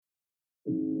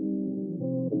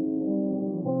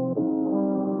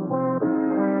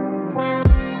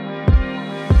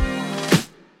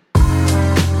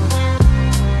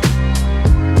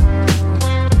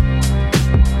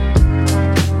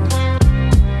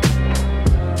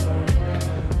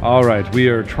All right, we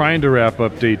are trying to wrap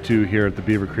up day 2 here at the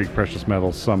Beaver Creek Precious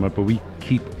Metals Summit, but we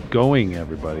keep going,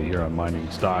 everybody, here on Mining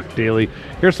Stock Daily.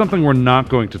 Here's something we're not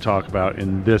going to talk about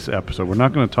in this episode. We're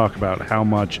not going to talk about how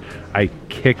much I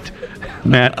kicked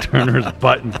Matt Turner's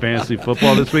butt in fantasy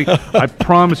football this week. I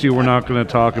promise you we're not going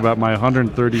to talk about my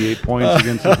 138 points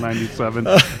against his 97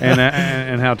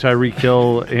 and how Tyreek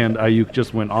Hill and Ayuk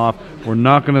just went off. We're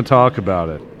not going to talk about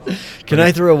it. Can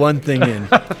I throw one thing in?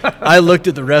 I looked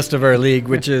at the rest of our league,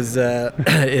 which is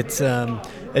it's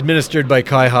administered by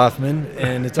Kai Hoffman,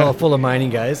 and it's all full of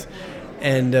mining guys.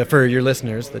 And for your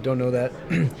listeners that don't know that,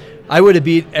 I would have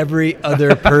beat every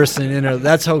other person in our.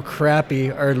 That's how crappy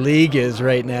our league is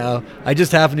right now. I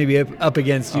just happen to be up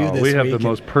against you this week. We have the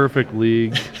most perfect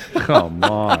league. Come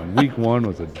on. Week 1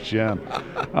 was a gem.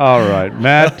 All right.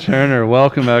 Matt Turner,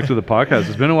 welcome back to the podcast.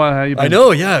 It's been a while. How you been? I know.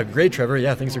 Yeah. Great, Trevor.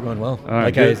 Yeah, things are going well.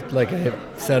 Right, like I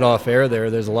said off air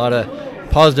there's a lot of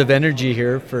positive energy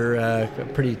here for a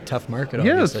pretty tough market.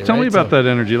 Yes, tell me about that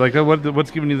energy. Like,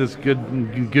 what's giving you this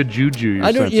good juju?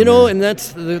 I don't, and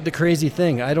that's the crazy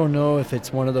thing. I don't know if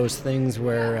it's one of those things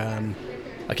where, I'm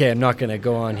not going to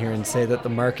go on here and say that the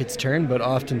market's turned, but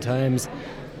oftentimes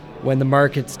when the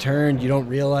market's turned, you don't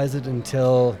realize it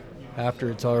until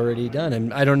after it's already done.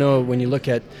 And I don't know, when you look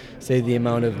at, say, the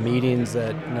amount of meetings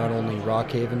that not only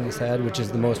Rockhaven has had, which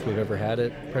is the most we've ever had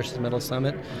at Precious Metals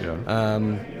Summit,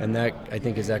 and that I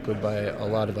think is echoed by a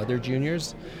lot of other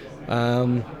juniors,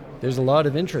 there's a lot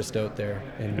of interest out there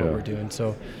in what we're doing.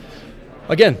 So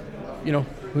again,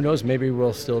 who knows, maybe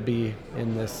we'll still be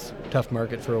in this tough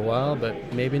market for a while,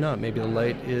 but maybe not. Maybe the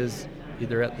light is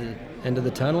either at the end of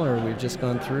the tunnel or we've just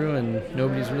gone through and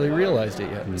nobody's really realized it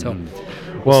yet. So,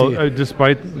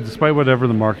 despite whatever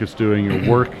the market's doing, your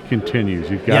work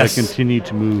continues. You've got to continue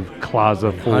to move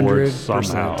Klaza forward 100%.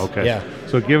 somehow. Okay. Yeah.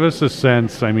 So give us a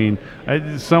sense. I mean, I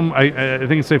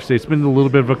think it's safe to say it's been a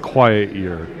little bit of a quiet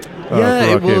year.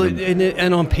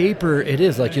 And on paper it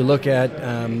is. Like, you look at,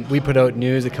 we put out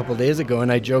news a couple of days ago,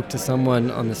 and I joked to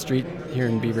someone on the street here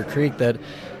in Beaver Creek that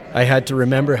I had to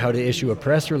remember how to issue a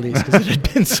press release because it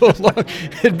had been so long.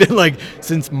 It had been like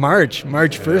since March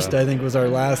 1st, I think, was our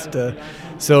last.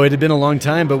 So it had been a long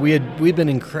time, but we'd been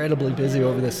incredibly busy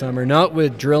over the summer, not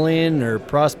with drilling or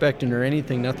prospecting or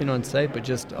anything, nothing on site, but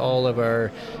just all of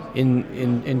our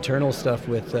internal stuff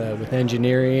with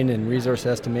engineering and resource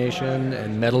estimation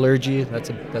and metallurgy. That's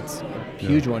a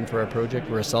huge one for our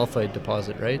project. We're a sulfide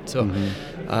deposit, right? So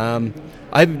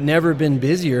I've never been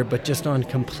busier, but just on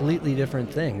completely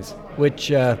different things, which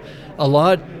a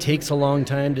lot takes a long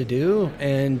time to do,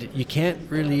 and you can't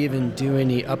really even do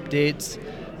any updates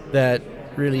that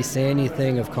really say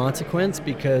anything of consequence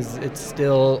because it's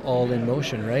still all in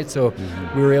motion, right? So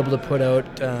we were able to put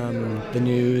out the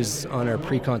news on our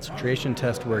pre-concentration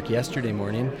test work yesterday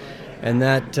morning, and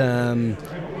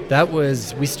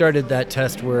we started that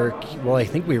test work, I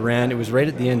think it was right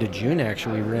at the end of June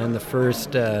actually. We ran the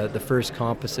first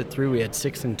composite through. We had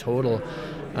 6 in total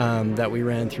that we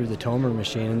ran through the Tomer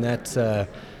machine, and that's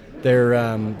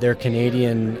their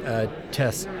Canadian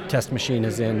test machine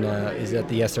is at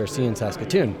the SRC in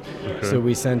Saskatoon. Okay. So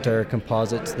we sent our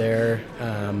composites there.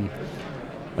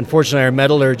 Unfortunately, our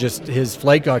metallurgist, his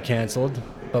flight got canceled,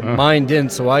 but mine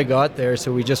didn't, so I got there.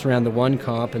 So we just ran the one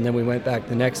comp, and then we went back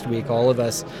the next week, all of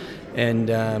us, and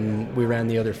we ran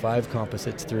the other 5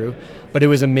 composites through. But it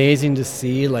was amazing to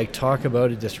see, talk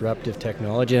about a disruptive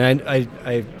technology. And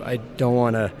I don't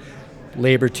want to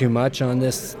labor too much on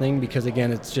this thing because,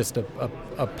 again, it's just a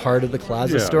part of the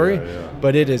Klaza story.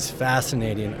 But it is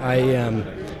fascinating.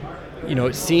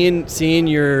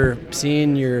 Seeing your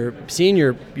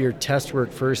test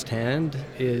work firsthand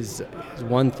is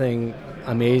one thing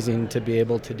amazing to be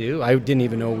able to do. I didn't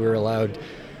even know we were allowed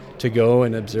to go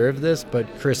and observe this, but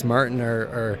Chris Martin,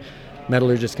 our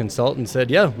metallurgist consultant, said,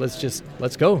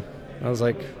 let's go. I was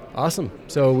like, awesome.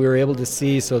 So we were able to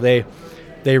see,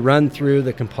 they run through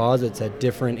the composites at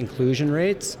different inclusion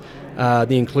rates,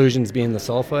 the inclusions being the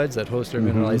sulfides that host our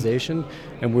mineralization,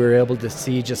 and we were able to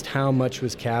see just how much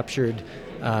was captured.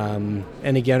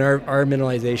 And again, our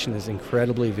mineralization is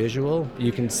incredibly visual.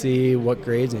 You can see what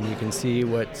grades and you can see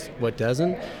what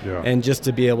doesn't. Yeah. And just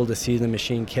to be able to see the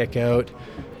machine kick out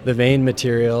the vein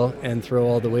material and throw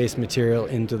all the waste material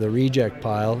into the reject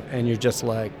pile, and you're just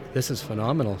like, this is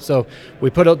phenomenal. So we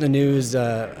put out the news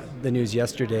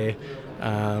yesterday,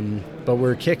 but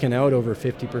we're kicking out over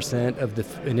 50% of the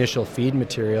initial feed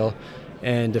material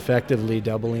and effectively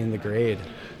doubling the grade.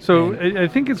 So I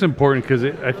think it's important because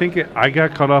I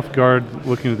got caught off guard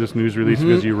looking at this news release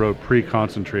because you wrote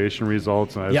pre-concentration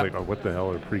results, and I was like, oh, what the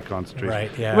hell are pre-concentration?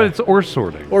 Right, yeah. But it's ore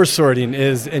sorting. Ore sorting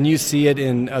is, and you see it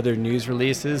in other news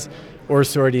releases, ore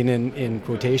sorting in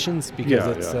quotations because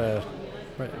it's...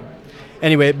 right.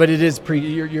 Anyway, but it is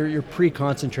you're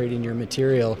pre-concentrating your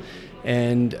material.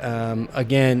 And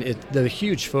again, the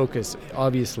huge focus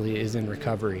obviously is in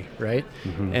recovery, right?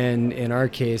 And in our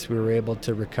case, we were able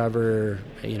to recover,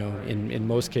 in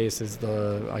most cases,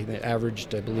 I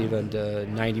averaged, I believe, at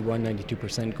 91,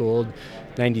 92% gold,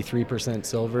 93%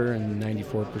 silver, and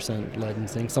 94% lead and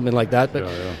zinc, something like that. But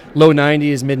low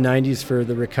 90s, mid 90s for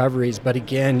the recoveries. But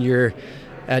again, you're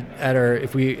at our,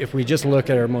 if we just look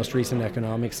at our most recent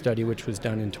economic study, which was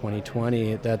done in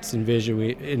 2020, that's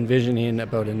envisioning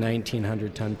about a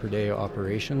 1,900 ton per day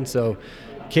operation. So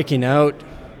kicking out,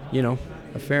 a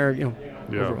fair,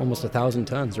 over almost 1,000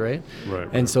 tons, right? Right.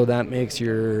 And so that makes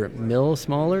your mill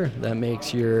smaller. That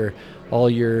makes your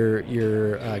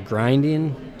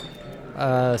grinding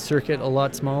circuit a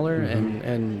lot smaller,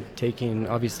 and taking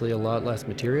obviously a lot less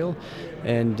material,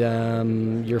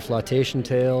 and your flotation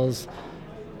tails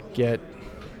get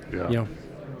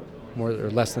more or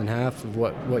less than half of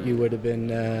what you would have been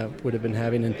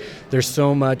having. And there's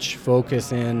so much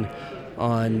focus on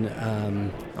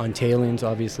tailings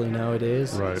obviously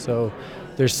nowadays, right. So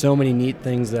there's so many neat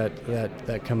things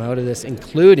that come out of this,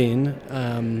 including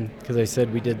because I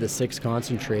said we did the 6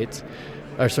 composites.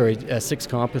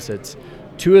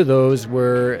 2 of those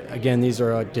were, again, these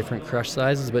are different crush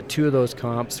sizes, but 2 of those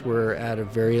comps were at a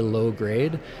very low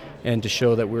grade. And to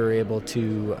show that we were able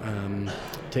to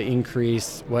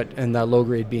increase and that low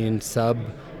grade being sub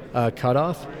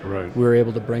cutoff, right. we were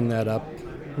able to bring that up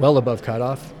well above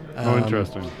cutoff.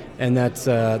 Interesting. And that's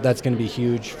going to be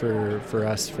huge for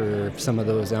us for some of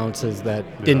those ounces that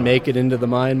didn't make it into the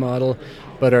mine model,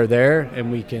 but are there,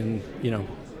 and we can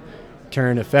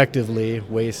turn effectively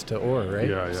waste to ore, right?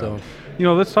 Yeah. So.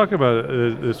 Let's talk about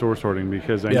this ore sorting,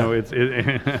 because I know it's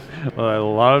a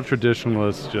lot of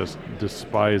traditionalists just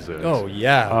despise it. Oh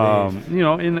yeah.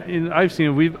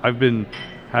 I've been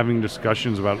having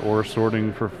discussions about ore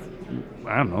sorting for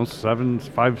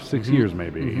 5, 6 years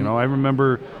maybe. I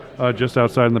remember just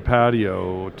outside in the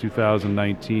patio,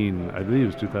 2019. I believe it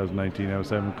was 2019. I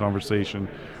was having a conversation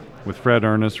with Fred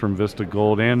Ernest from Vista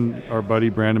Gold and our buddy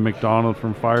Brandon McDonald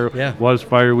from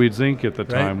Fireweed Zinc at the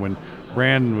time, when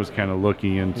Brandon was kind of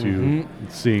looking into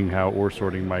seeing how ore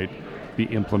sorting might be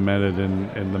implemented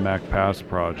in the Mac Pass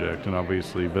project, and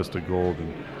obviously Vista Gold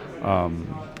and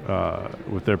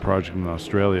with their project in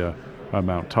Australia,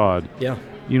 Mount Todd. Yeah.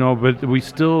 But we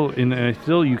still,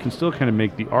 you can still kind of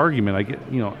make the argument.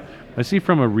 I see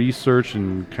from a research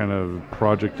and kind of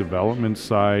project development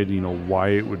side, why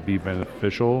it would be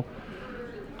beneficial.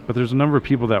 But there's a number of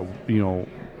people that,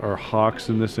 are hawks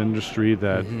in this industry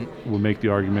that will make the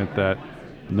argument that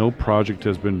no project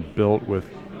has been built with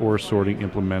ore sorting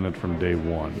implemented from day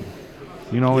one.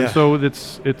 And so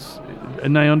it's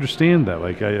and I understand that.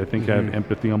 Like I think I have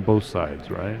empathy on both sides,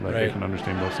 right? I can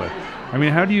understand both sides. I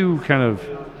mean, how do you kind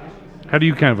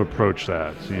of approach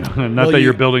that? Not that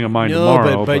you're building a mine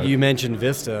tomorrow. But you mentioned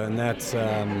Vista, and that's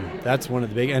one of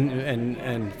the big,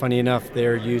 and funny enough,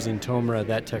 they're using Tomra,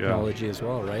 that technology as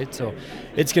well, right? So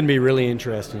it's going to be really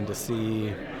interesting to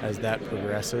see as that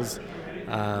progresses,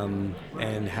 and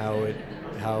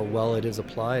how well it is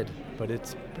applied. But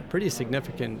it's a pretty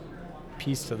significant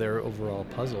piece to their overall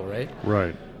puzzle, right?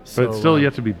 Right. So, but it's still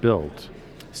yet to be built.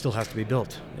 Still has to be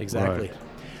built, exactly. Right.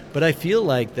 But I feel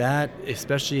like that,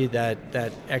 especially that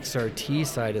XRT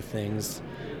side of things,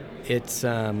 it's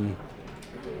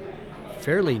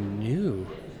fairly new,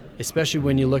 especially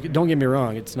when you look at, don't get me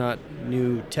wrong, it's not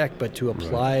new tech, but to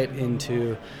apply it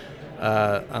into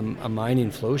a mining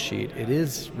flow sheet, it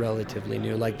is relatively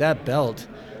new. Like that belt,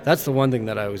 that's the one thing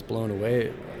that I was blown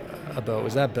away about,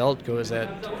 was that belt goes at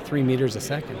 3 meters a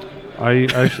second. I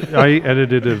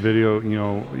edited a video,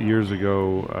 years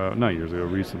ago.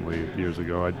 Recently, years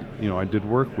ago. I did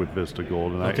work with Vista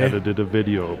Gold, and I edited a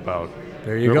video about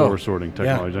their ore sorting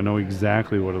technology. I know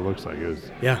exactly what it looks like.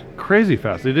 It's crazy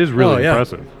fast. It is really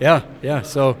impressive. Yeah.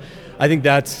 So I think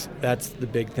that's the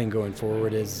big thing going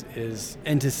forward is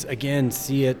and to again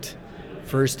see it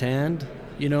firsthand.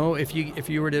 If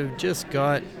you were to have just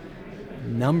got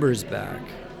numbers back,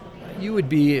 you would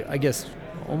be, I guess,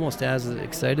 almost as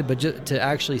excited, but just to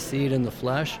actually see it in the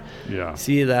flesh,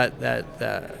 see that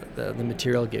the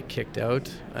material get kicked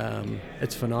out,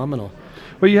 it's phenomenal.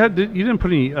 Well, you didn't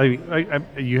put any.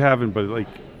 You haven't, but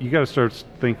you got to start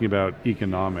thinking about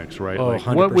economics, right? Oh,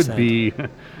 100%. What would be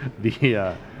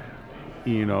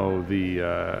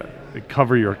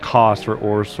cover your costs for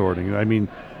ore sorting. I mean,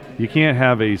 you can't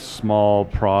have a small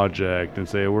project and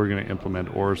say we're going to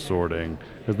implement ore sorting,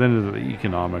 because then the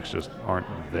economics just aren't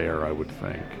there. I would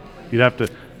think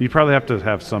you'd probably have to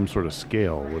have some sort of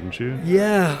scale, wouldn't you?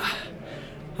 Yeah,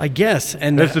 I guess.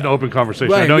 And it's an open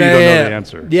conversation. Right, I know you don't know the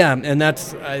answer. Yeah, and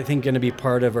that's, I think, going to be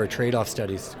part of our trade-off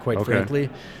studies, quite frankly.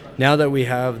 Now that we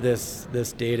have this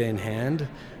data in hand,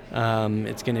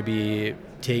 it's going to be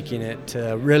taking it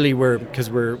to really because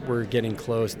we're getting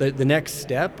close. The next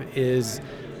step is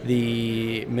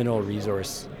the mineral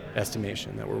resource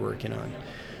estimation that we're working on.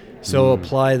 So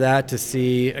apply that to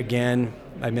see, again,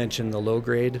 I mentioned the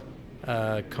low-grade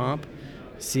comp,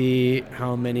 see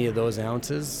how many of those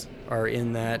ounces are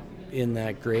in that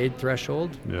grade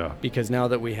threshold. Yeah. Because now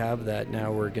that we have that,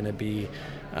 now we're going to be,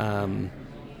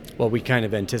 we kind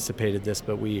of anticipated this,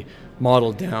 but we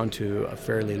modeled down to a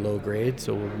fairly low grade,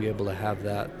 so we'll be able to have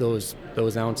those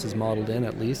ounces modeled in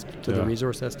at least to the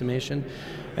resource estimation.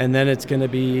 And then it's going to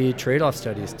be trade-off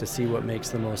studies to see what makes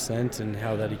the most sense and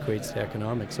how that equates to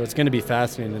economics. So it's going to be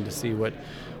fascinating to see what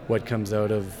comes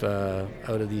out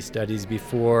of these studies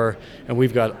before, and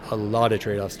we've got a lot of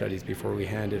trade-off studies before we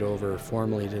hand it over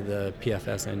formally to the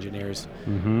PFS engineers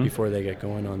before they get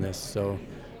going on this. So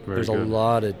there's a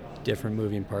lot of different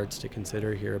moving parts to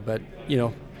consider here, but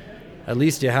at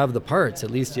least you have the parts, at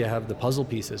least you have the puzzle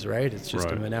pieces, right? It's just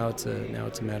now it's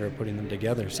a matter of putting them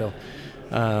together. So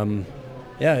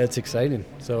it's exciting.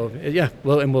 So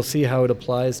and we'll see how it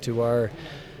applies to our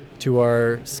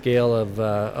scale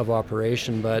of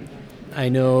operation. But I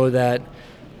know that,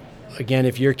 again,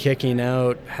 if you're kicking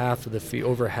out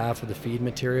over half of the feed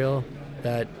material,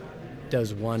 that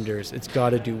does wonders. It's got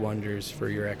to do wonders for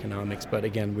your economics. But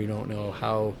again, we don't know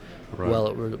how well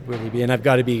it will really be. And I've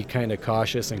got to be kind of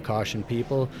cautious and caution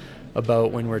people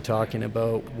about when we're talking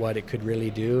about what it could really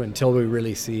do until we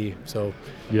really see. So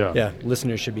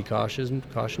listeners should be caution.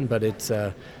 But it's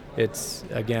I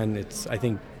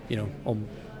think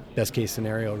best case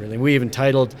scenario, really. We even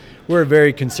titled, we're a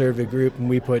very conservative group, and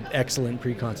we put excellent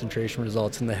pre-concentration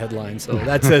results in the headline, so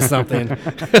that says something.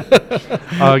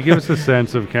 Give us a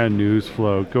sense of kind of news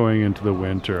flow going into the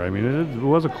winter. I mean, it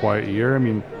was a quiet year. I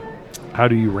mean, how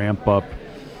do you ramp up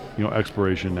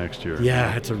exploration next year?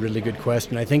 Yeah, it's a really good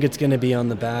question. I think it's going to be on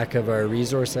the back of our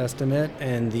resource estimate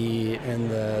and the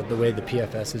way the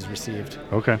PFS is received.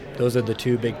 Okay. Those are the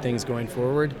two big things going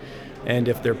forward. And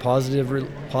if they're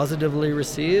positively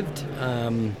received,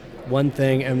 one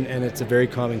thing, and it's a very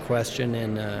common question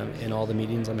in all the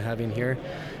meetings I'm having here,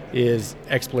 is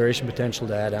exploration potential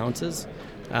to add ounces.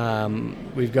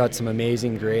 We've got some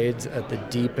amazing grades at the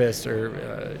deepest,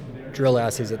 or drill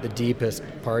assays at the deepest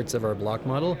parts of our block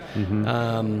model.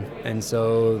 And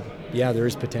so, there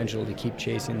is potential to keep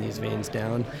chasing these veins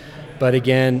down. But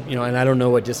again, and I don't know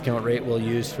what discount rate we'll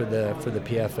use for the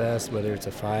PFS, whether it's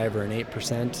a 5 or an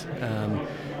 8%.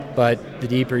 But the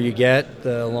deeper you get,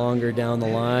 the longer down the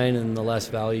line and the less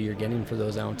value you're getting for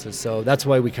those ounces. So that's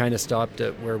why we kind of stopped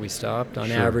at where we stopped,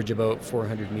 on average about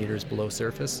 400 meters below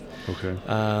surface. Okay.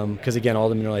 Because again, all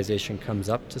the mineralization comes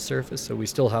up to surface, so we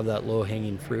still have that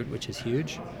low-hanging fruit, which is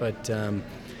huge. But in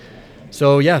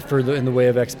the way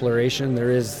of exploration,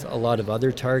 there is a lot of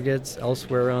other targets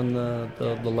elsewhere on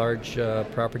the large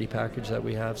property package that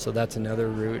we have. So that's another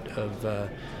route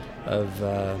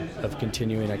of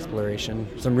continuing exploration.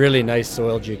 Some really nice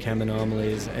soil geochem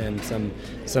anomalies and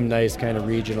some nice kind of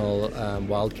regional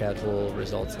wildcat hole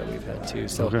results that we've had too.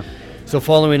 So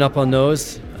following up on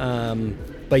those. I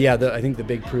think the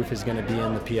big proof is going to be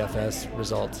in the PFS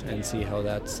results and see how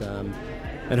that's.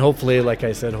 And hopefully, like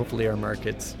I said, our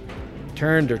market's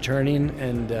turned or turning,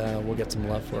 and we'll get some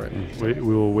love for it. We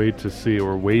will wait to see.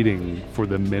 We're waiting for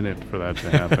the minute for that to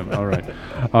happen. All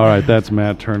right. That's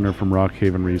Matt Turner from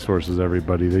Rockhaven Resources,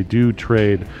 everybody. They do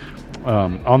trade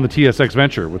on the TSX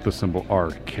Venture with the symbol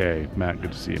RK. Matt,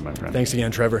 good to see you, my friend. Thanks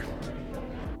again, Trevor.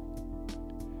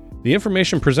 The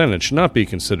information presented should not be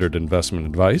considered investment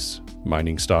advice.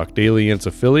 Mining Stock Daily and its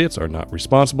affiliates are not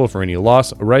responsible for any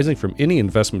loss arising from any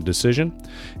investment decision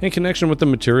in connection with the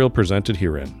material presented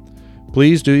herein.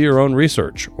 Please do your own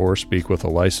research or speak with a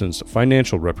licensed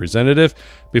financial representative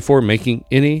before making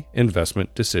any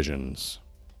investment decisions.